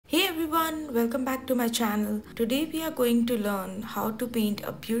everyone, welcome back to my channel. Today we are going to learn how to paint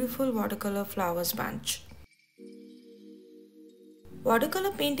a beautiful watercolor flowers bunch. Watercolor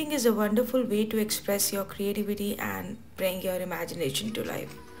painting is a wonderful way to express your creativity and bring your imagination to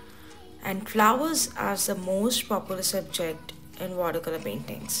life. And flowers are the most popular subject in watercolor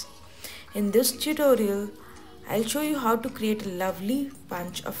paintings. In this tutorial, I'll show you how to create a lovely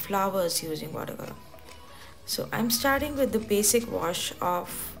bunch of flowers using watercolor. So I'm starting with the basic wash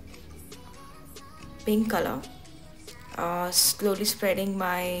of pink color, slowly spreading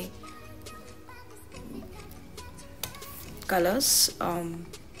my colors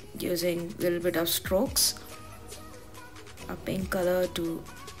using a little bit of strokes of pink color to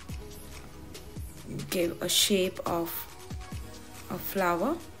give a shape of a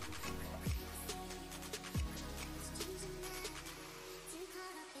flower.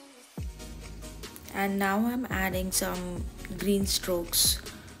 And now I'm adding some green strokes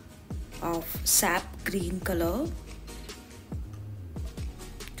of sap green color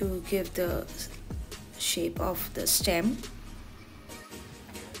to give the shape of the stem.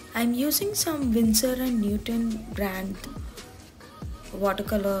 I'm using some Winsor & Newton brand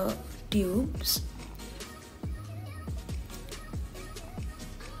watercolor tubes.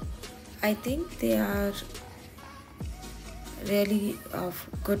 I think they are really of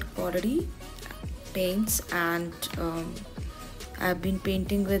good quality paints, and I've been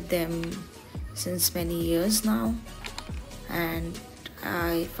painting with them since many years now, and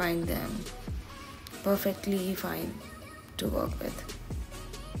I find them perfectly fine to work with.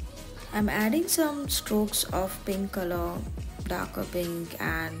 I'm adding some strokes of pink color, darker pink,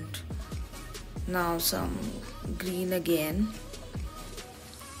 and now some green again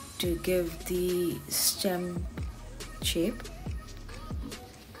to give the stem shape.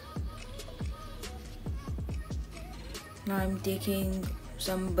 Now I'm taking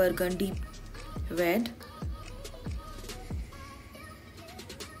some burgundy red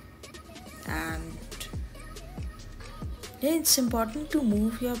and it's important to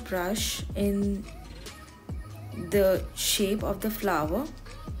move your brush in the shape of the flower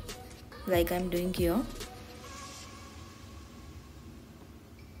like I'm doing here.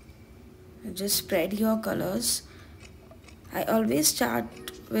 Just spread your colors. I always start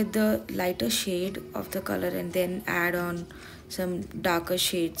with the lighter shade of the color and then add on some darker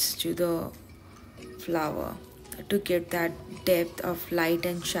shades to the flower to get that depth of light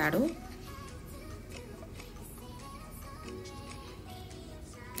and shadow.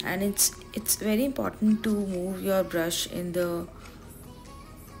 And it's very important to move your brush in the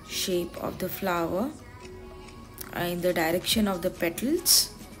shape of the flower, in the direction of the petals.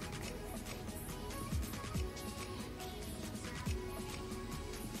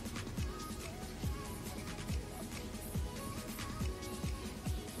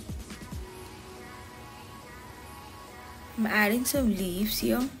 I'm adding some leaves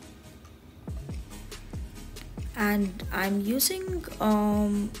here, and I'm using a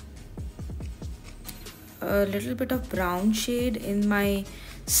little bit of brown shade in my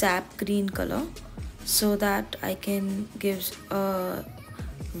sap green color so that I can give a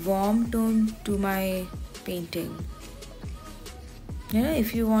warm tone to my painting.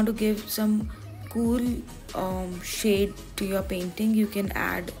 If you want to give some cool shade to your painting, you can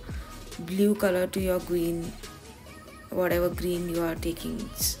add blue color to your green, whatever green you are taking.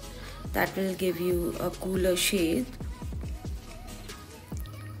 That will give you a cooler shade.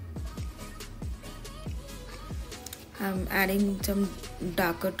 I'm adding some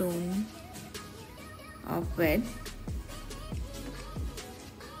darker tone of red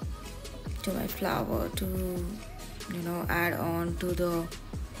to my flower to add on to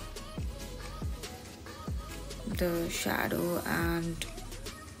the shadow and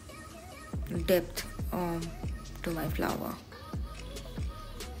depth to my flower.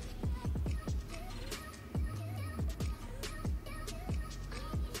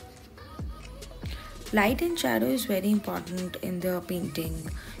 Light and shadow is very important in the painting.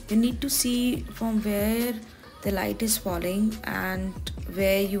 You need to see from where the light is falling and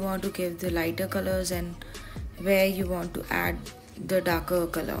where you want to give the lighter colors and where you want to add the darker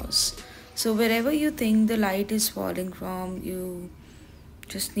colors. So wherever you think the light is falling from, you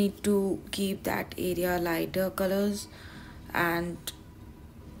just need to keep that area lighter colors and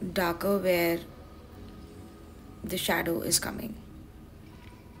darker where the shadow is coming.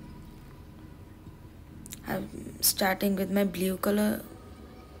 I'm starting with my blue color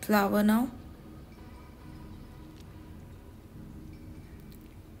flower now.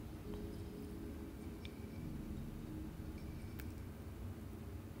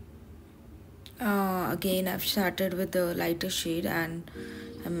 Again, I've started with the lighter shade and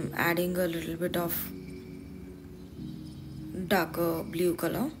I'm adding a little bit of darker blue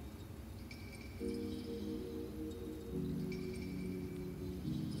color.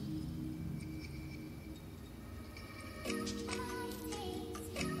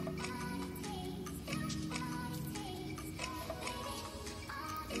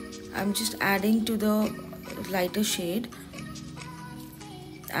 I'm just adding to the lighter shade,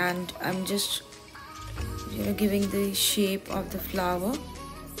 and I'm just giving the shape of the flower,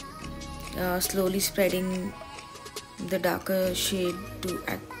 slowly spreading the darker shade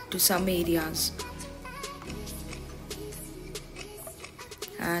to some areas,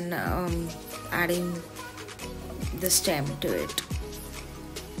 and adding the stem to it.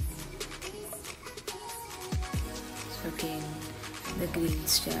 So again, the green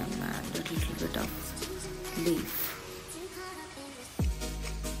stem and a little bit of leaf.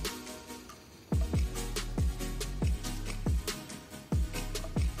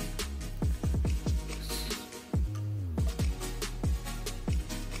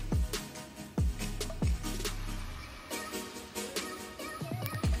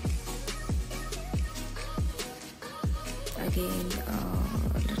 Again, a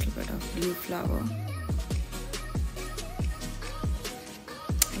little bit of blue flower.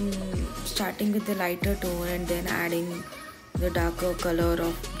 Starting with the lighter tone and then adding the darker color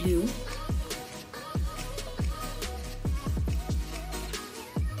of blue.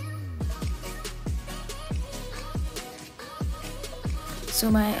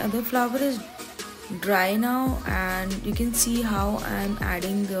 So my other flower is dry now, and you can see how I'm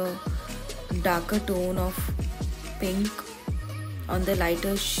adding the darker tone of pink on the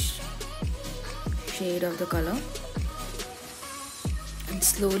lighter shade of the color, and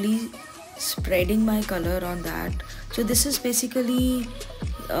slowly spreading my color on that. So this is basically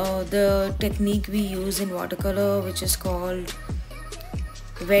the technique we use in watercolor, which is called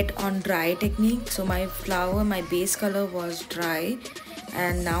wet on dry technique. So my flower, my base color was dry,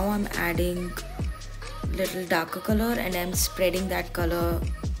 and now I'm adding little darker color and I'm spreading that color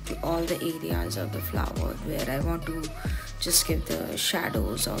to all the areas of the flower where I want to just give the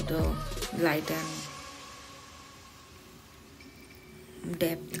shadows or the light and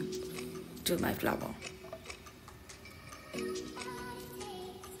depth to my flower.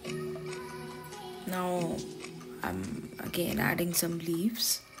 Now I'm again adding some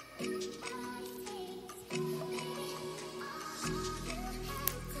leaves.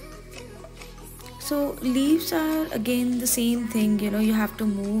 So leaves are again the same thing, you have to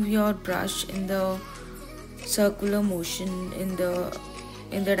move your brush in the circular motion in the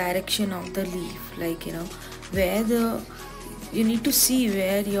direction of the leaf, like where you need to see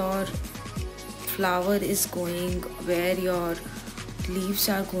where your flower is going, where your leaves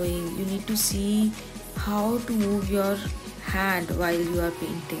are going. You need to see how to move your hand while you are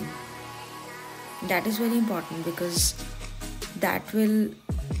painting. That is very important because that will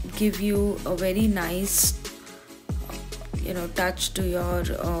give you a very nice touch to your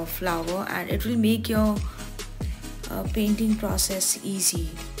flower, and it will make your painting process easy.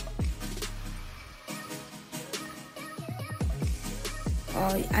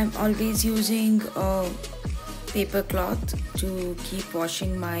 I'm always using a paper cloth to keep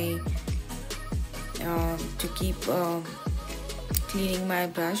washing my to keep cleaning my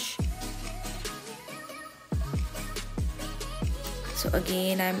brush. So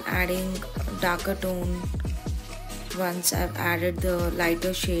again, I'm adding darker tone once I've added the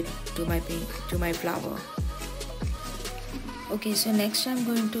lighter shade to my flower. Okay, so next I'm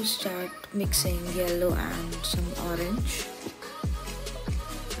going to start mixing yellow and some orange,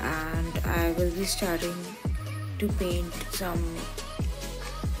 and I will be starting to paint some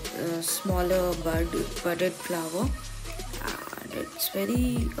smaller budded flower, and it's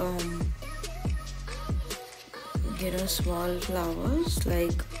very small flowers,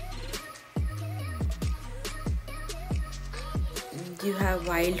 like you have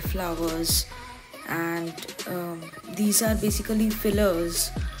wildflowers, and these are basically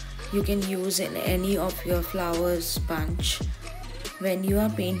fillers you can use in any of your flowers bunch when you are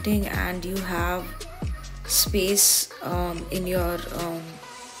painting and you have space on your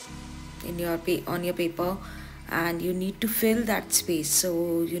paper, and you need to fill that space,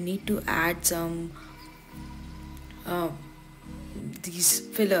 so you need to add some these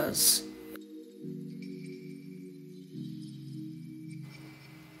fillers.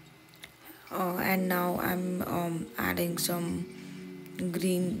 And now I'm adding some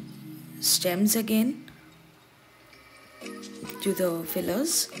green stems again to the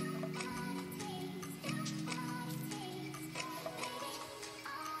fillers.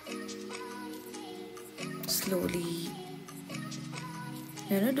 Slowly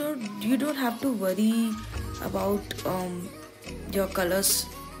You don't have to worry about your colors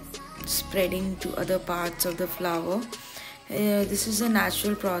spreading to other parts of the flower. This is a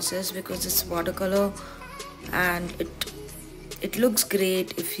natural process because it's watercolor, and it looks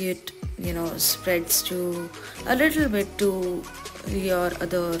great if it spreads to a little bit to your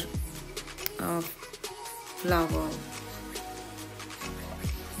other flower,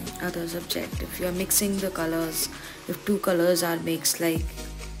 other subject. If you are mixing the colors, if two colors are mixed,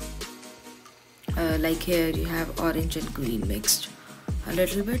 like here you have orange and green mixed a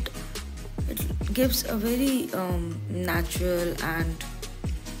little bit, it gives a very natural and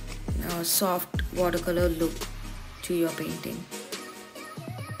soft watercolor look to your painting.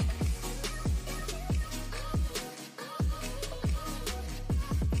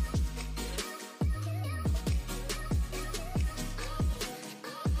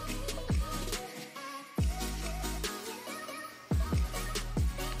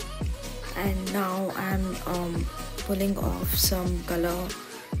 And now I'm pulling off some color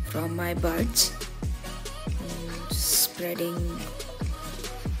from my buds, spreading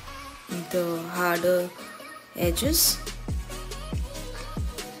the harder edges.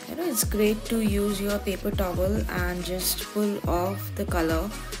 It's great to use your paper towel and just pull off the color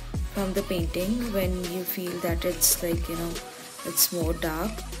from the painting when you feel that it's it's more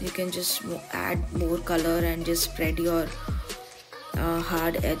dark. You can just add more color and just spread your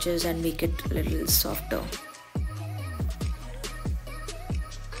hard edges and make it a little softer.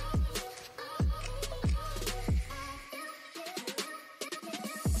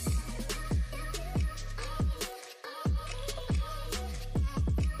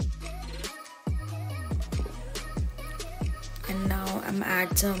 And now I'm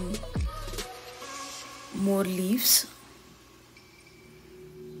add some more leaves.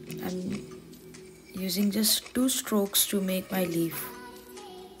 I'm using just 2 strokes to make my leaf,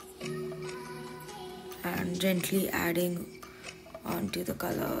 and gently adding onto the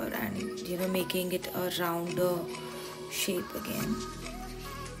color and making it a rounder shape again.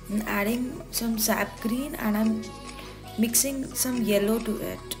 And adding some sap green, and I'm mixing some yellow to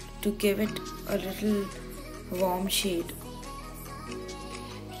it to give it a little warm shade.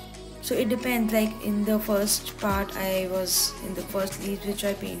 So it depends, like in the first part, in the first leaves which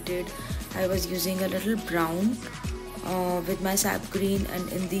I painted, I was using a little brown with my sap green,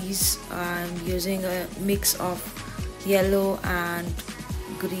 and in these I'm using a mix of yellow and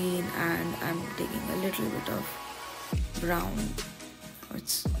green, and I'm taking a little bit of brown.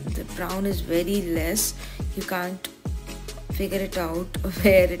 The brown is very less, you can't figure it out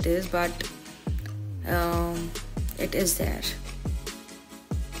where it is, but it is there.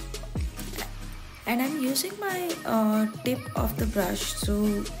 And I'm using my tip of the brush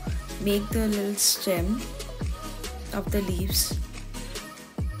to make the little stem of the leaves.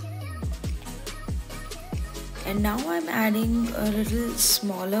 And now I'm adding a little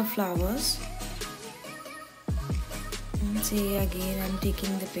smaller flowers. And say again, I'm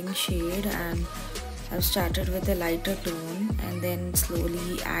taking the pink shade, and I've started with a lighter tone and then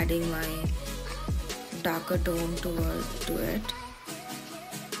slowly adding my darker tone to it.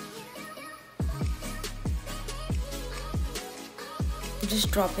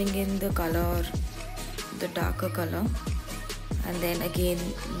 Just dropping in the color, the darker color, and then again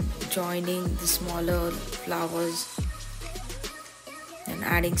joining the smaller flowers and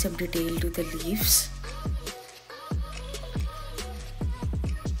adding some detail to the leaves.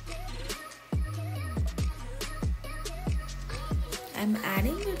 I'm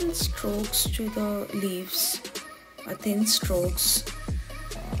adding little strokes to the leaves, thin strokes,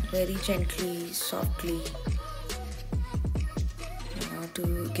 very gently, softly,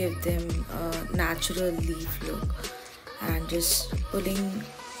 to give them a natural leaf look, and just pulling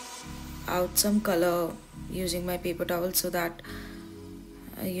out some color using my paper towel so that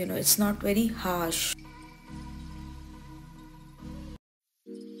it's not very harsh.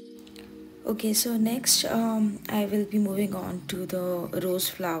 Okay, so next I will be moving on to the rose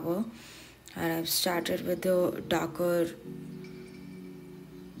flower, and I've started with the darker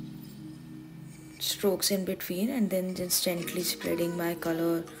strokes in between, and then just gently spreading my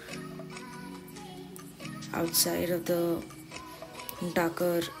color outside of the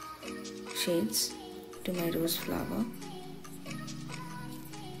darker shades to my rose flower.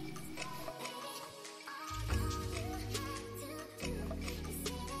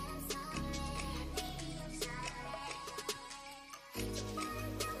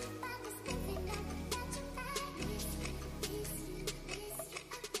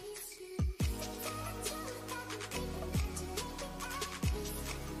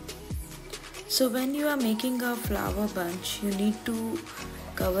 So when you are making a flower bunch, you need to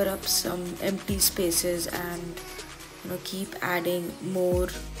cover up some empty spaces and keep adding more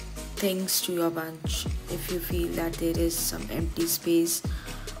things to your bunch if you feel that there is some empty space.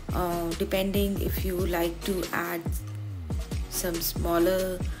 Depending if you like to add some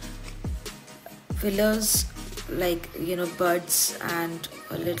smaller fillers like buds and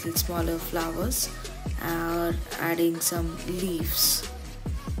a little smaller flowers, or adding some leaves.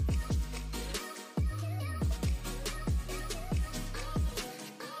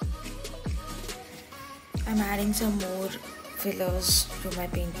 I'm adding some more fillers to my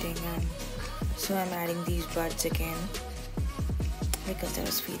painting, and so I'm adding these buds again because I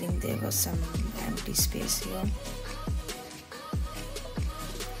was feeling there was some empty space here.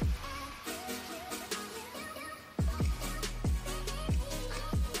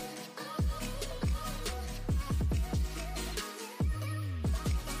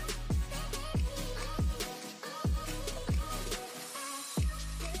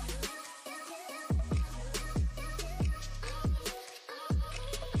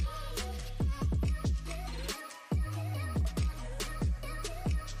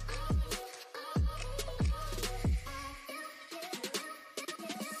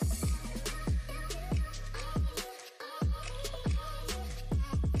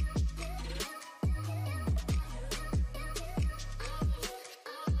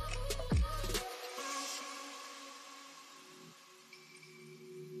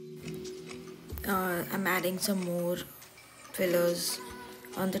 I'm adding some more fillers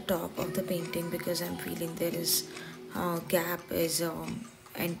on the top of the painting because I'm feeling there is gap, is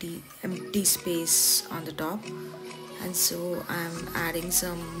empty space on the top, and so I'm adding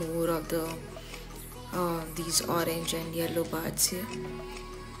some more of the these orange and yellow buds here,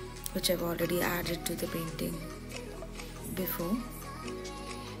 which I've already added to the painting before.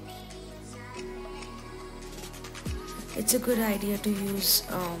 It's a good idea to use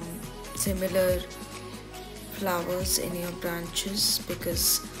similar flowers in your branches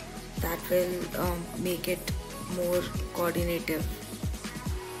because that will make it more coordinative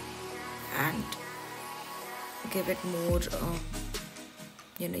and give it more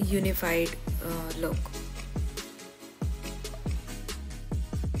unified look.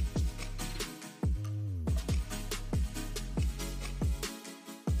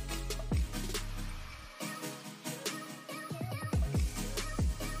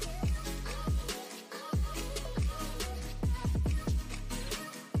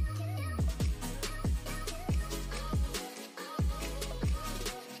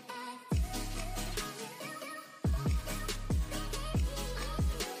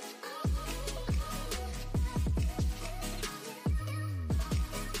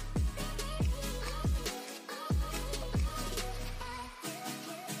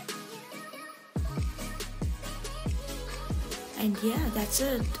 And yeah, that's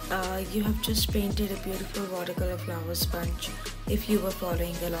it. You have just painted a beautiful watercolor flower sponge if you were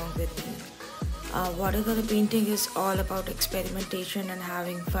following along with me. Watercolor painting is all about experimentation and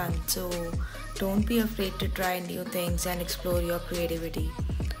having fun, so don't be afraid to try new things and explore your creativity.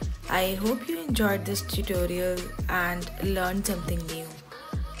 I hope you enjoyed this tutorial and learned something new.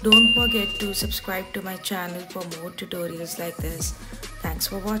 Don't forget to subscribe to my channel for more tutorials like this. Thanks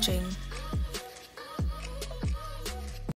for watching.